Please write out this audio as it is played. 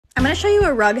I'm going to show you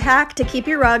a rug hack to keep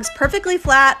your rugs perfectly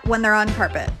flat when they're on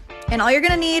carpet. And all you're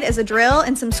going to need is a drill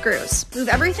and some screws. Move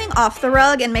everything off the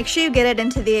rug and make sure you get it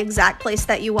into the exact place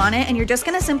that you want it, and you're just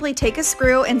going to simply take a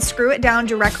screw and screw it down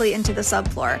directly into the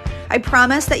subfloor. I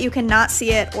promise that you cannot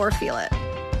see it or feel it.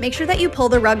 Make sure that you pull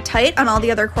the rug tight on all the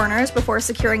other corners before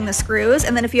securing the screws,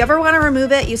 and then if you ever want to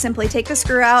remove it, you simply take the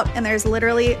screw out and there's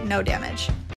literally no damage.